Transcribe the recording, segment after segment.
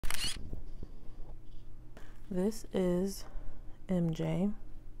This is MJ.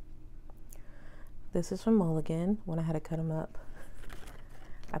 This is from Mulligan when I had to cut him up.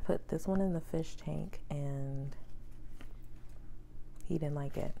 I put this one in the fish tank and he didn't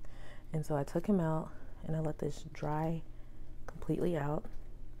like it. And so I took him out and I let this dry completely out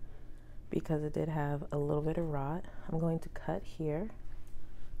because it did have a little bit of rot. I'm going to cut here.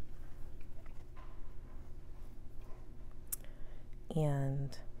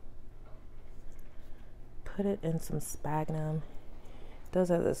 And put it in some sphagnum. It does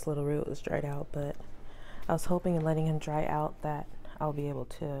have this little root that's dried out, but I was hoping in letting him dry out that I'll be able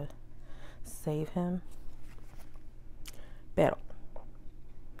to save him. Pero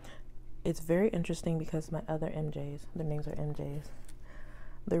it's very interesting because my other MJs, their names are MJs,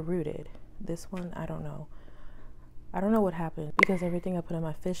 they're rooted. This one, I don't know. I don't know what happened because everything I put in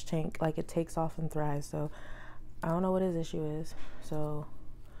my fish tank, like it takes off and thrives. So I don't know what his issue is. So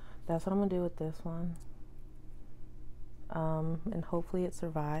that's what I'm gonna do with this one. And hopefully it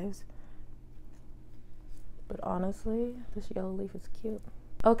survives. But honestly, this yellow leaf is cute.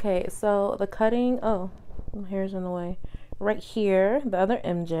 Okay, so the cutting, oh, my hair's in the way. Right here, the other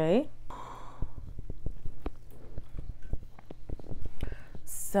MJ.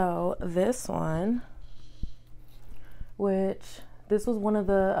 So this one, which this was one of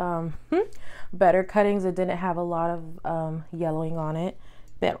the better cuttings. It didn't have a lot of yellowing on it.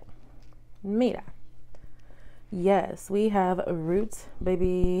 Pero, mira. Yes, we have roots,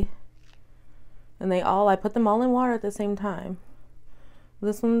 baby. And I put them all in water at the same time.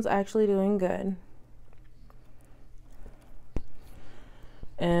 This one's actually doing good.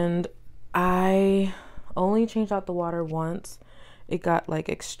 And I only changed out the water once. It got like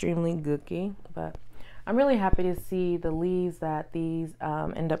extremely gooky, but I'm really happy to see the leaves that these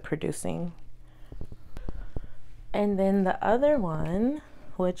end up producing. And then the other one,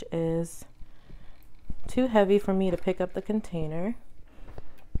 which is too heavy for me to pick up the container.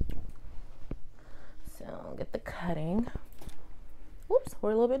 So I'll get the cutting. Whoops,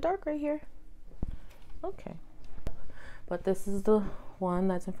 we're a little bit dark right here. Okay. But this is the one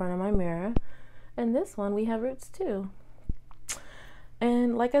that's in front of my mirror. And this one, we have roots too.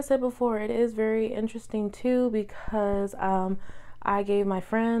 And like I said before, it is very interesting too because I gave my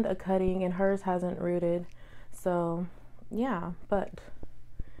friend a cutting and hers hasn't rooted. So yeah, but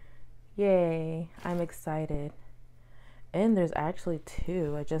yay, I'm excited. And there's actually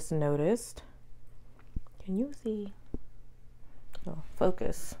two, I just noticed. Can you see? Oh,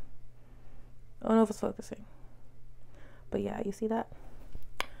 focus. I don't know if it's focusing. But yeah, you see that?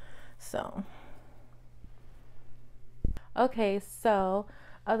 So. Okay, so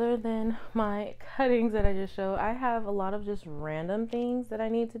other than my cuttings that I just showed, I have a lot of just random things that I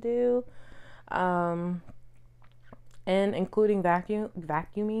need to do. And including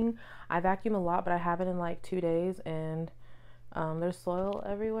vacuuming. I vacuum a lot, but I have it in like 2 days and there's soil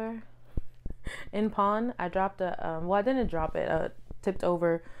everywhere. In pond, I dropped a, well, I didn't drop it, tipped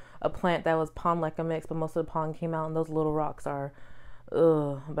over a plant that was pond like a mix, but most of the pond came out and those little rocks are,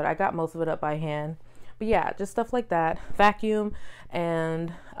 ugh, but I got most of it up by hand. But yeah, just stuff like that. Vacuum,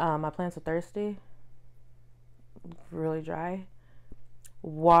 and my plants are thirsty, really dry.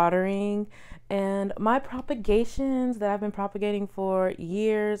 Watering, and my propagations that I've been propagating for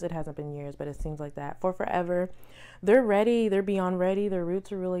years, it hasn't been years, but it seems like that, for forever. They're ready, they're beyond ready. Their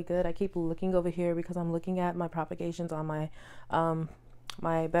roots are really good. I keep looking over here because I'm looking at my propagations on my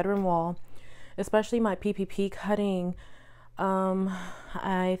my bedroom wall, especially my PPP cutting.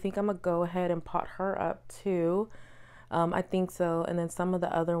 I think I'm gonna go ahead and pot her up too. I think so. And then some of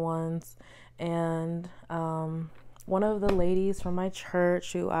the other ones, and one of the ladies from my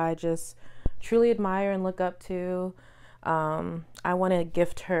church who I just truly admire and look up to, I want to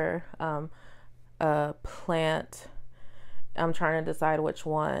gift her a plant. I'm trying to decide which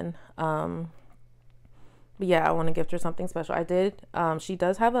one. But yeah, I want to gift her something special. I did. She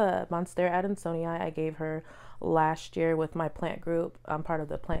does have a Monstera adansonii I gave her last year with my plant group. I'm part of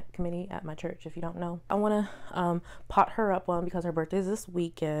the plant committee at my church, if you don't know. I want to pot her up one because her birthday is this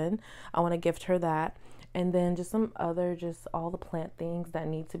weekend. I want to gift her that. And then just some other, just all the plant things that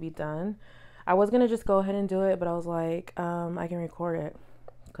need to be done. I was going to just go ahead and do it, but I was like, I can record it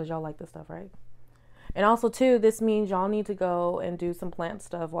because y'all like this stuff, right? And also too, this means y'all need to go and do some plant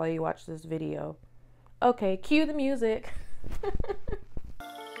stuff while you watch this video. Okay, cue the music.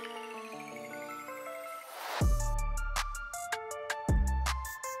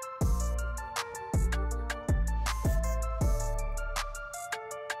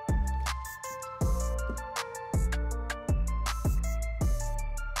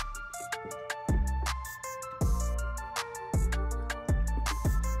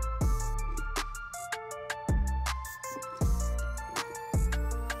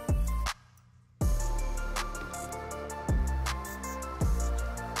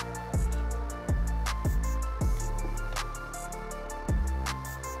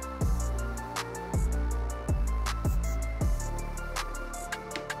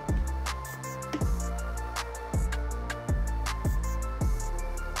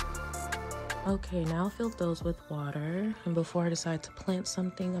 Okay, now I'll fill those with water. And before I decide to plant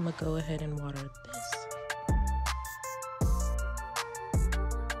something, I'm gonna go ahead and water this.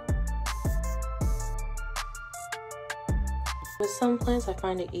 With some plants, I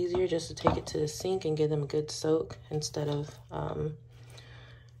find it easier just to take it to the sink and give them a good soak instead of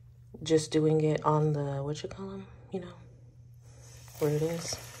just doing it on the, what you call them, you know, where it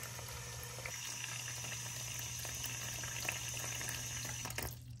is.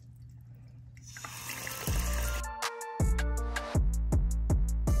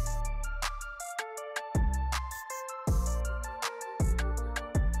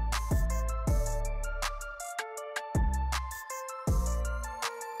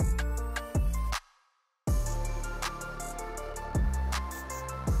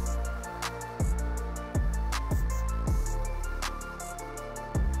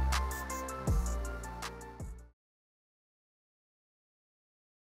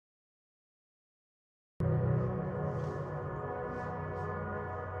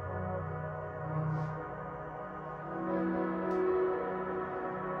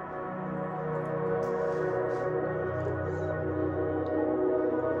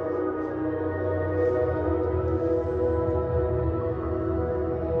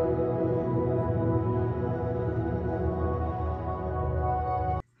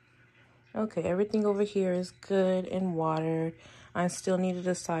 Okay, everything over here is good and watered. I still need to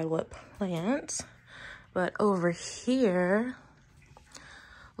decide what plants. But over here,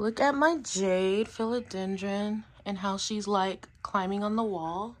 look at my jade philodendron and how she's like climbing on the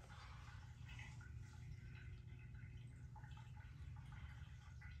wall.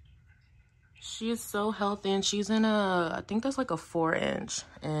 She is so healthy, and she's in a, I think that's like a 4-inch,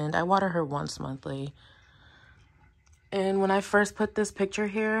 and I water her once monthly. And when I first put this picture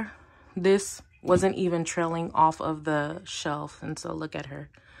here, this wasn't even trailing off of the shelf. And so look at her.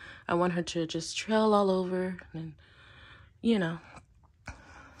 I want her to just trail all over and, you know.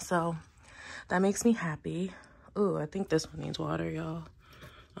 So that makes me happy. Ooh, I think this one needs water, y'all.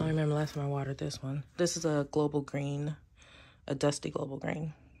 I don't remember last time I watered this one. This is a global green, a dusty global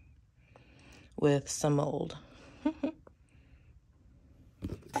green with some mold.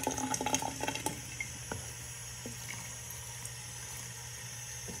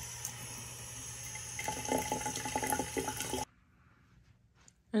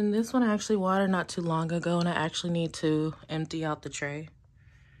 And this one I actually watered not too long ago, and I actually need to empty out the tray.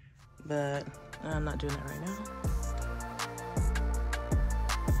 But I'm not doing that right now.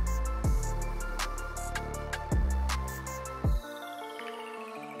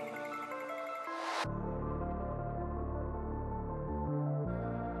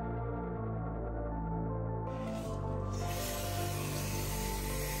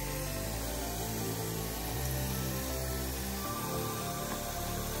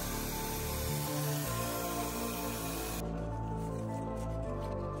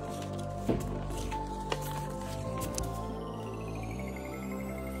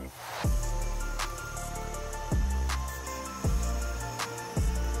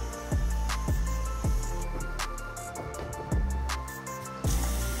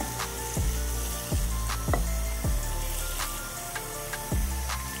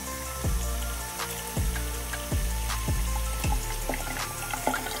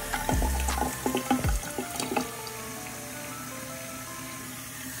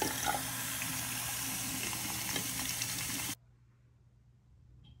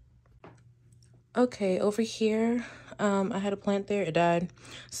 Okay, over here, I had a plant there, it died.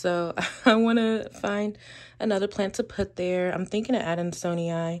 So I want to find another plant to put there. I'm thinking of adding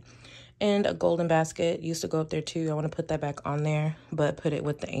Sonii, and a golden basket used to go up there too. I want to put that back on there, but put it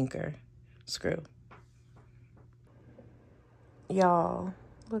with the anchor screw. Y'all,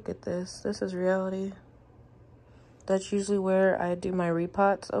 look at this. This is reality. That's usually where I do my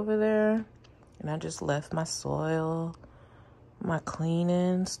repots over there. And I just left my soil, my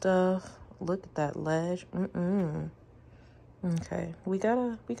cleaning stuff. Look at that ledge. Okay, we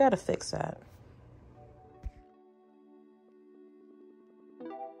gotta fix that.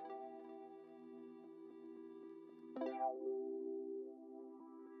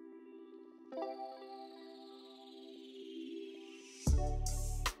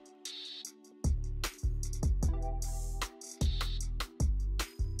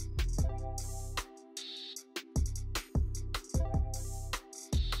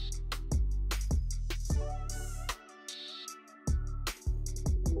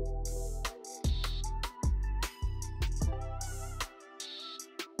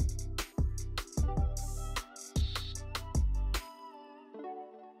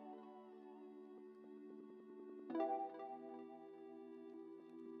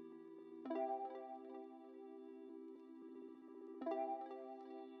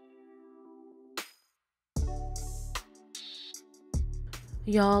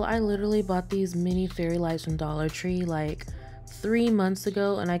 Y'all, I literally bought these mini fairy lights from Dollar Tree like 3 months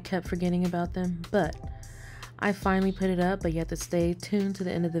ago and I kept forgetting about them, but I finally put it up, but you have to stay tuned to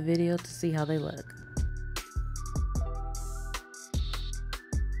the end of the video to see how they look.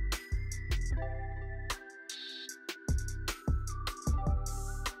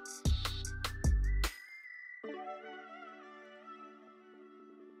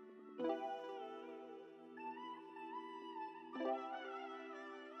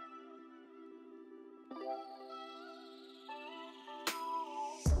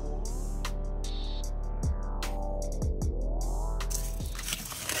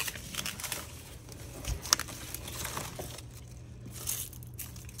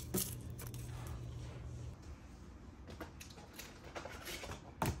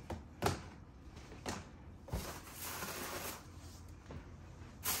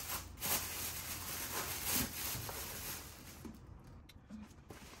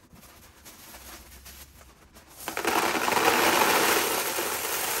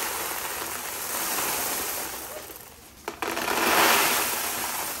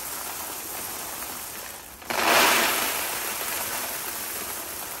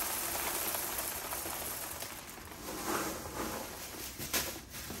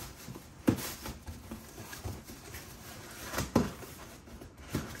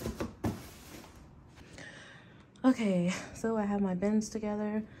 Okay, so I have my bins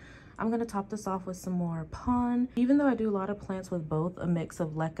together. I'm gonna top this off with some more pon. Even though I do a lot of plants with both a mix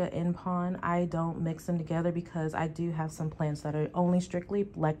of leca and pon, I don't mix them together because I do have some plants that are only strictly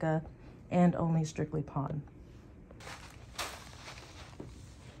leca and only strictly pon.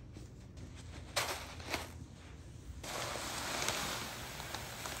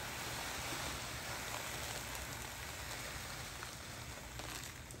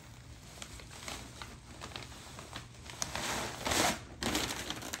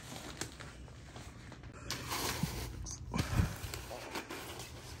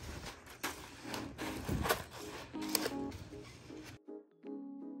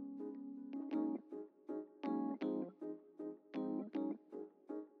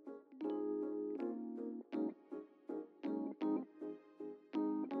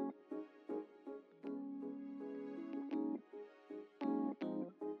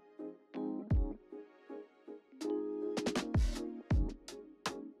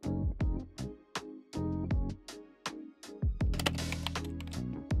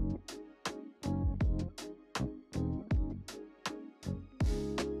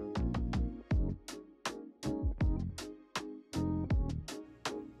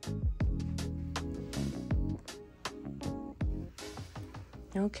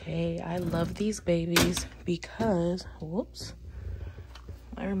 Okay, I love these babies because, whoops,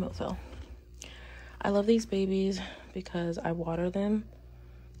 my remote fell. I love these babies because I water them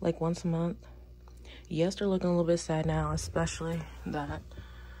like once a month. Yes, they're looking a little bit sad now, especially that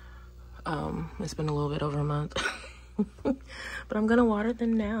it's been a little bit over a month. But I'm gonna water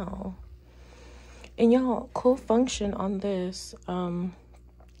them now. And y'all, cool function on this.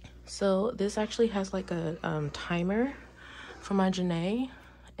 So this actually has like a timer for my Janae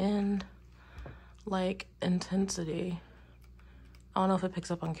and like intensity. I don't know if it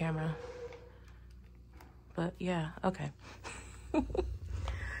picks up on camera, but yeah, okay.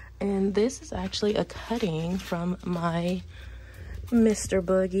 And this is actually a cutting from my Mr.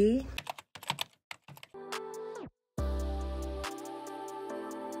 Boogie.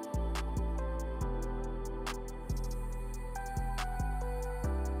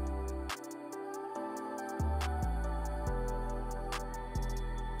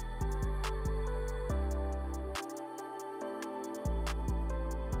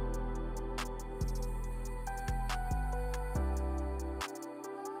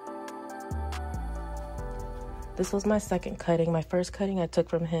 This was my second cutting. My first cutting I took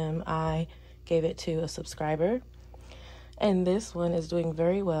from him, I gave it to a subscriber. And this one is doing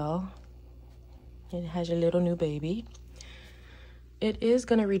very well. It has your little new baby. It is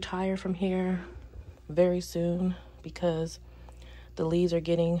gonna retire from here very soon because the leaves are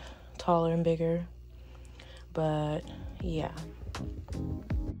getting taller and bigger. But yeah.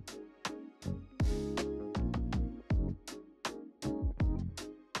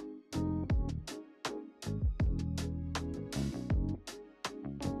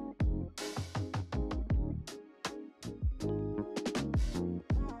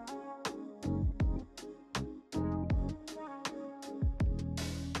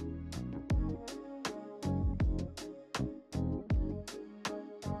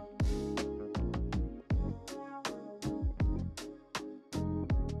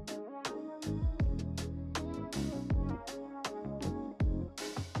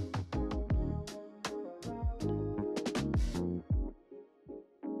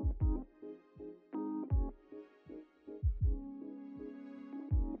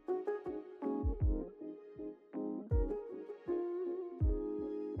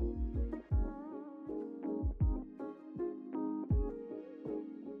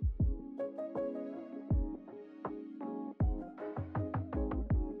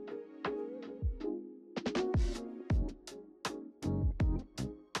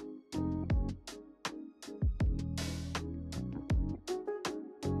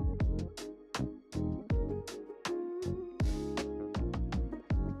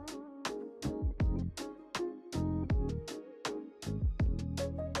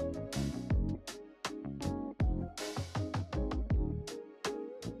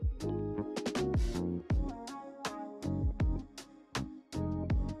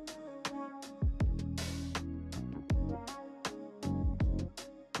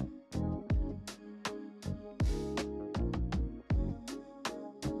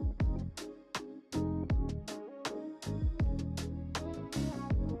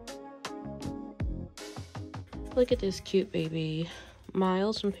 Look at this cute baby.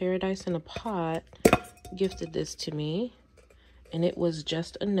 Miles from Paradise in a Pot gifted this to me, and it was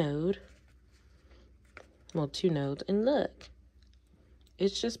just a node. Well, 2 nodes. And look,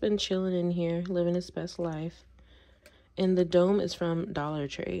 it's just been chilling in here, living its best life. And the dome is from Dollar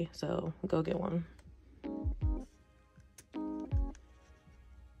Tree, so go get one.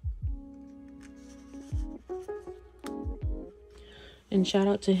 And shout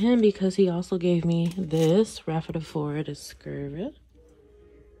out to him because he also gave me this Rafford to Scurvy.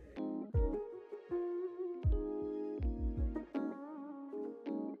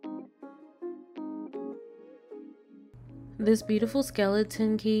 This beautiful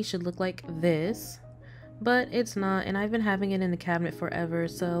skeleton key should look like this, but it's not, and I've been having it in the cabinet forever,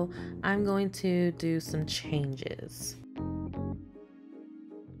 so I'm going to do some changes.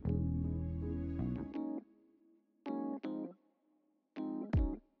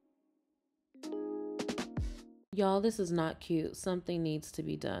 Y'all, this is not cute. Something needs to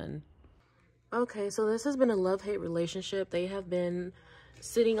be done. Okay, so this has been a love-hate relationship. They have been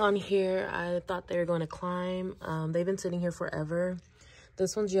sitting on here. I thought they were going to climb. They've been sitting here forever.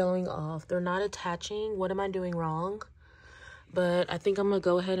 This one's yellowing off. They're not attaching. What am I doing wrong? But I think I'm going to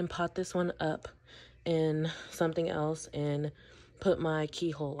go ahead and pot this one up in something else and put my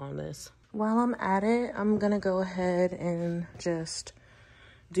keyhole on this. While I'm at it, I'm going to go ahead and just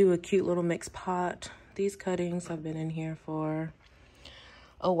do a cute little mixed pot. These cuttings have been in here for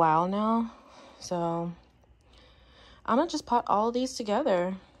a while now, so I'm gonna just pot all of these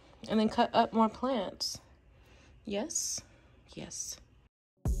together and then cut up more plants. Yes, yes.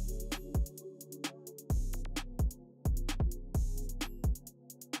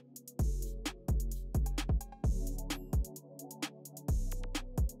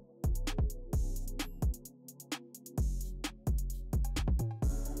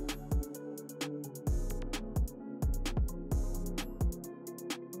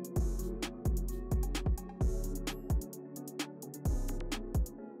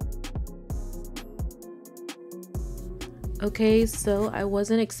 Okay, so I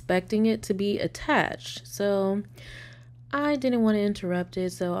wasn't expecting it to be attached, so I didn't want to interrupt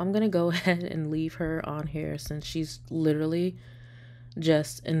it, so I'm gonna go ahead and leave her on here since she's literally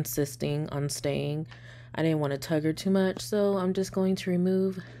just insisting on staying. I didn't want to tug her too much, so I'm just going to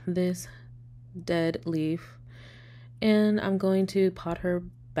remove this dead leaf and I'm going to pot her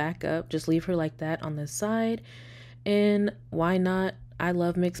back up, just leave her like that on the side. And why not? I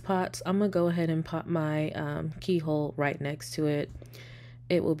love mixed pots. I'm gonna go ahead and pot my keyhole right next to it.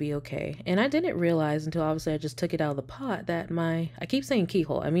 It will be okay. And I didn't realize until obviously I just took it out of the pot that I keep saying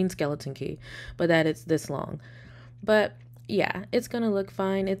keyhole, I mean skeleton key, but that it's this long. But yeah, it's gonna look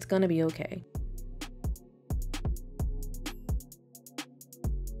fine. It's gonna be okay.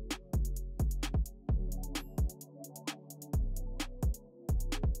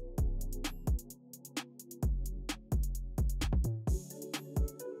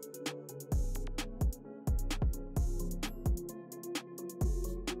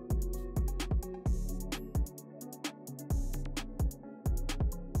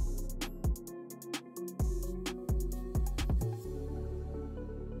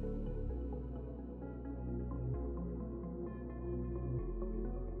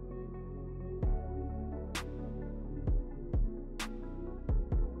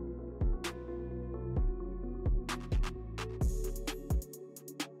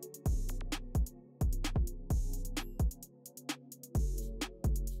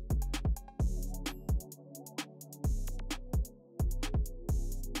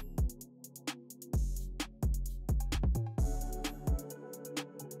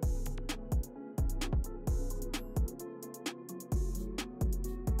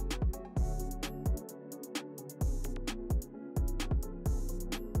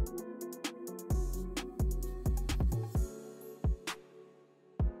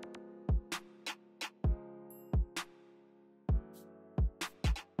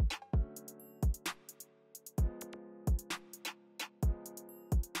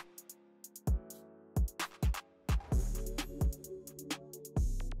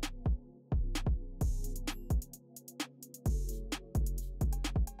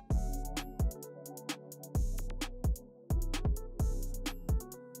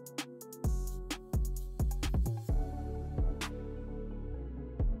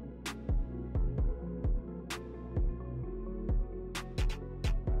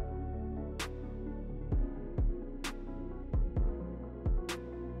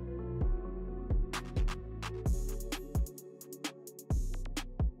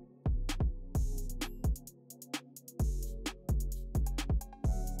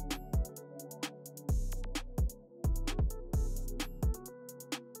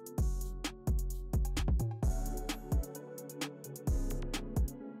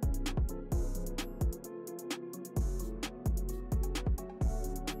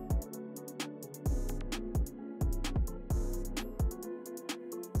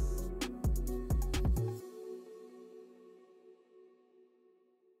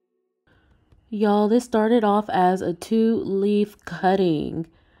 Y'all, this started off as a 2-leaf cutting.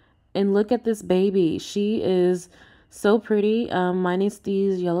 And look at this baby. She is so pretty. Minus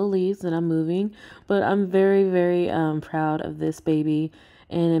these yellow leaves that I'm moving. But I'm very, very proud of this baby.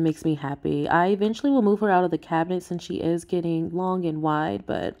 And it makes me happy. I eventually will move her out of the cabinet since she is getting long and wide.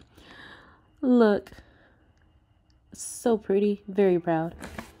 But look. So pretty. Very proud.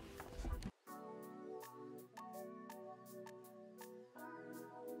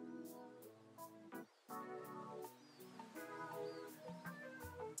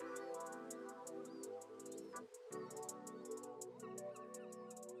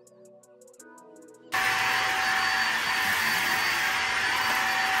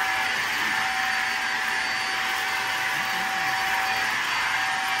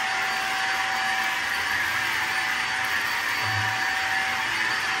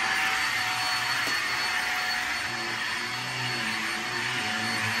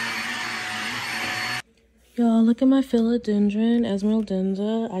 Y'all, look at my Philodendron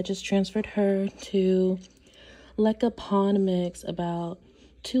Esmeralda. I just transferred her to Leca Pond Mix about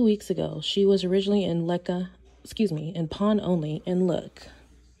 2 weeks ago. She was originally in in Pond only. And look,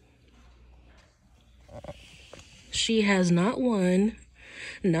 she has not 1,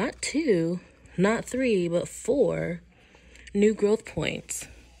 not 2, not 3, but 4 new growth points.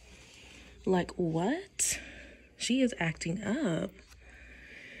 Like, what? She is acting up.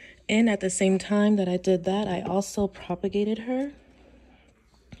 And at the same time that I did that, I also propagated her.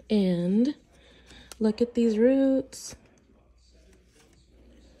 And look at these roots.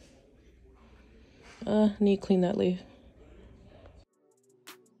 Need to clean that leaf.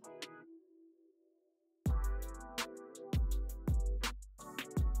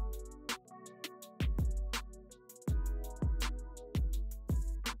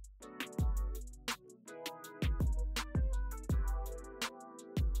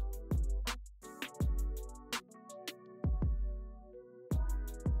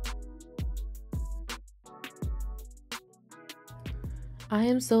 I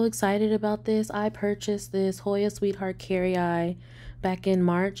am so excited about this. I purchased this Hoya Sweetheart Carrie back in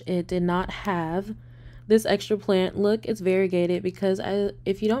March. It did not have this extra plant. Look, it's variegated because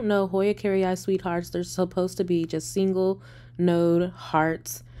if you don't know, Hoya Carrie Sweethearts, they're supposed to be just single node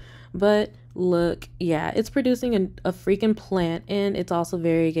hearts. But look, yeah, it's producing a freaking plant, and it's also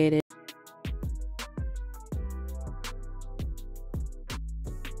variegated.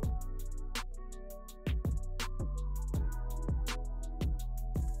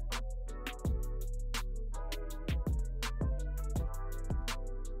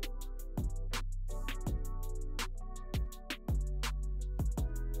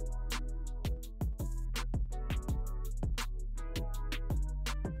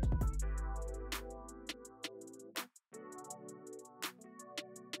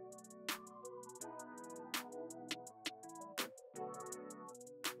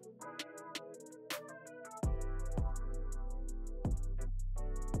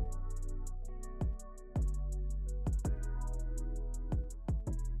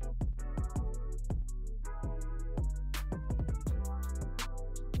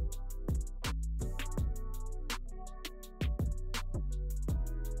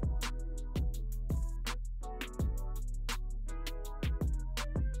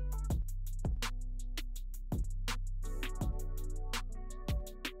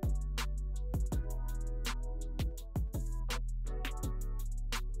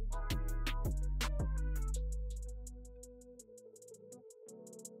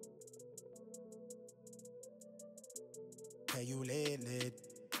 Can you lit?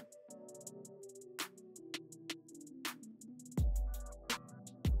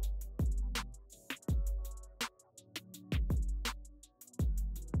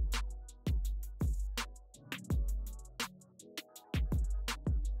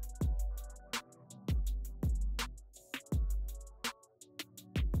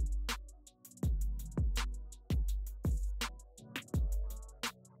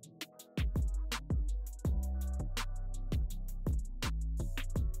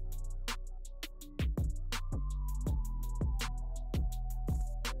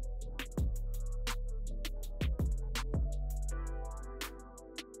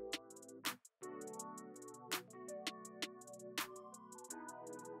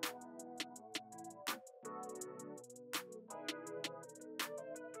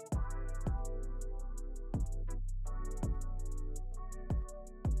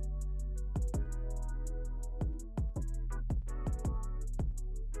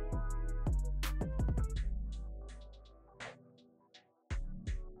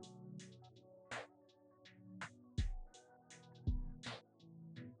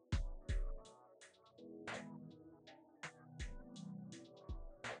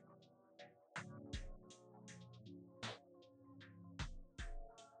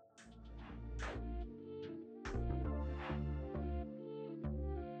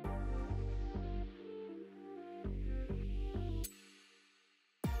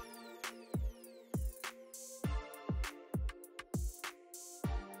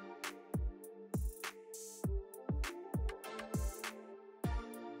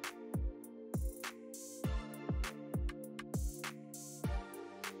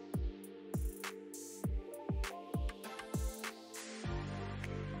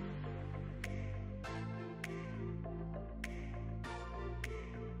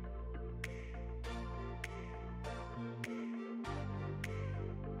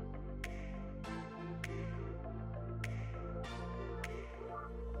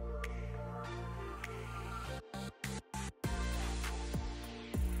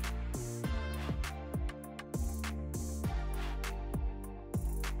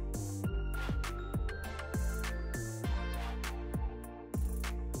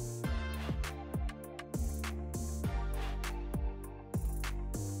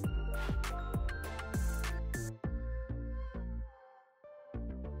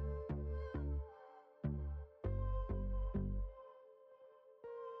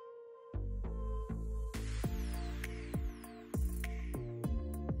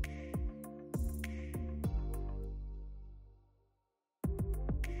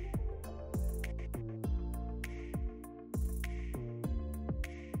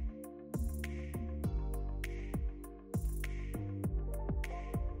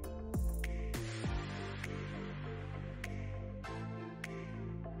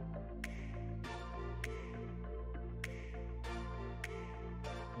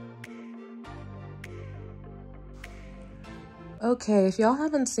 Okay, if y'all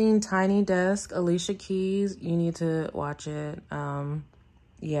haven't seen Tiny Desk, Alicia Keys, you need to watch it.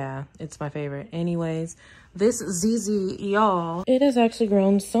 Yeah, it's my favorite. Anyways, this ZZ, y'all, it has actually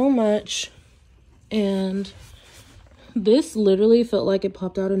grown so much, and this literally felt like it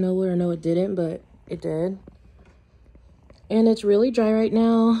popped out of nowhere. No, it didn't, but it did. And it's really dry right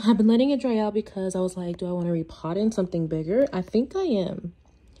now. I've been letting it dry out because I was like, do I want to repot in something bigger? I think I am,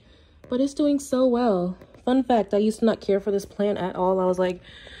 but it's doing so well. Fun fact, I used to not care for this plant at all. I was like,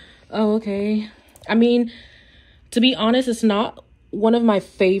 oh, okay. I mean, to be honest, it's not one of my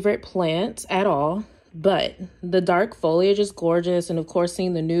favorite plants at all, but the dark foliage is gorgeous. And of course,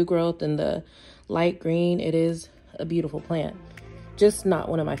 seeing the new growth and the light green, it is a beautiful plant. Just not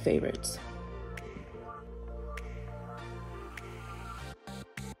one of my favorites.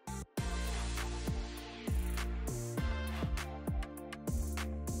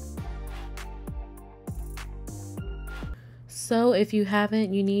 So if you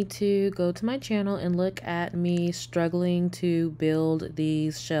haven't, you need to go to my channel and look at me struggling to build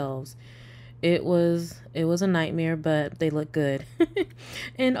these shelves. It was a nightmare, but they look good.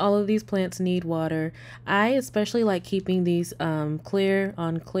 And all of these plants need water. I especially like keeping these clear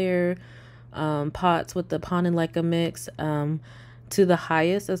on clear pots with the pond and leca mix to the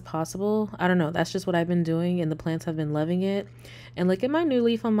highest as possible. I don't know, that's just what I've been doing, and the plants have been loving it. And look at my new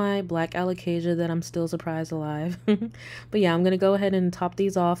leaf on my black alocasia that I'm still surprised alive. But yeah, I'm gonna go ahead and top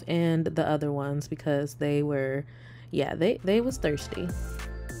these off, and the other ones, because they were, yeah, they was thirsty.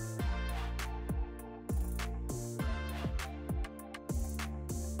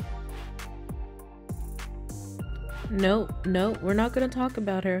 Nope, we're not gonna talk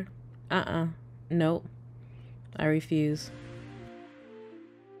about her. Nope, I refuse.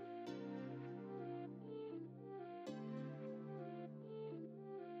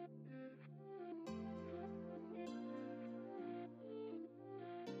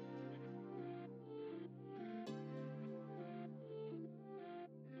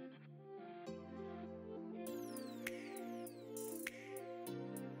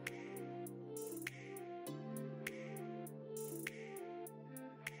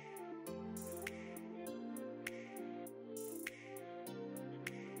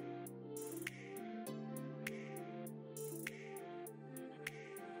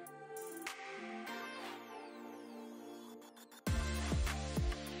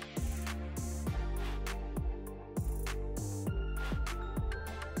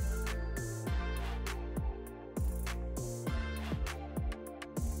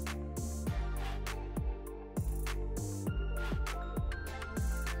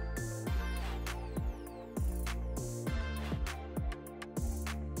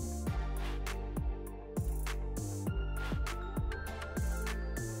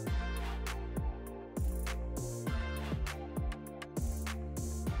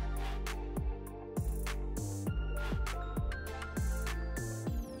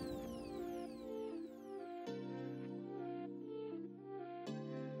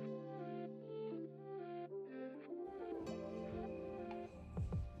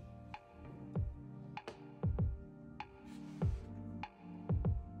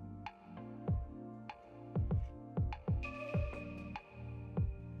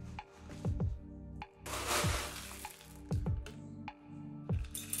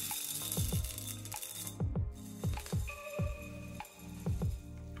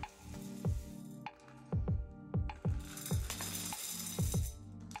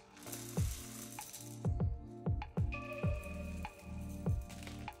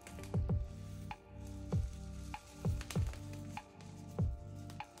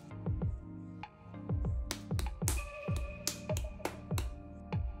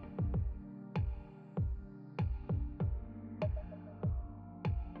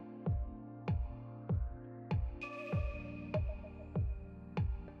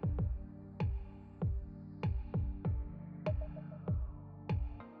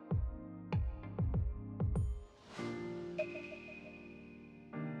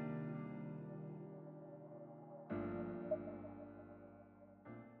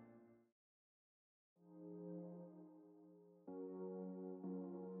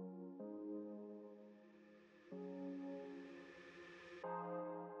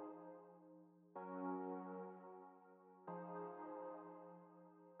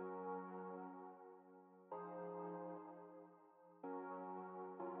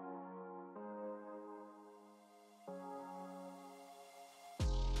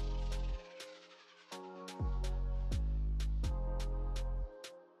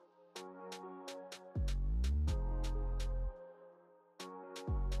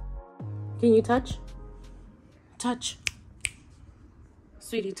 Can you touch? Touch.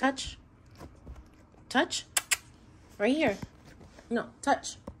 Sweetie, touch. Touch. Right here. No,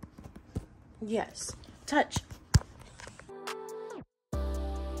 touch. Yes. Touch.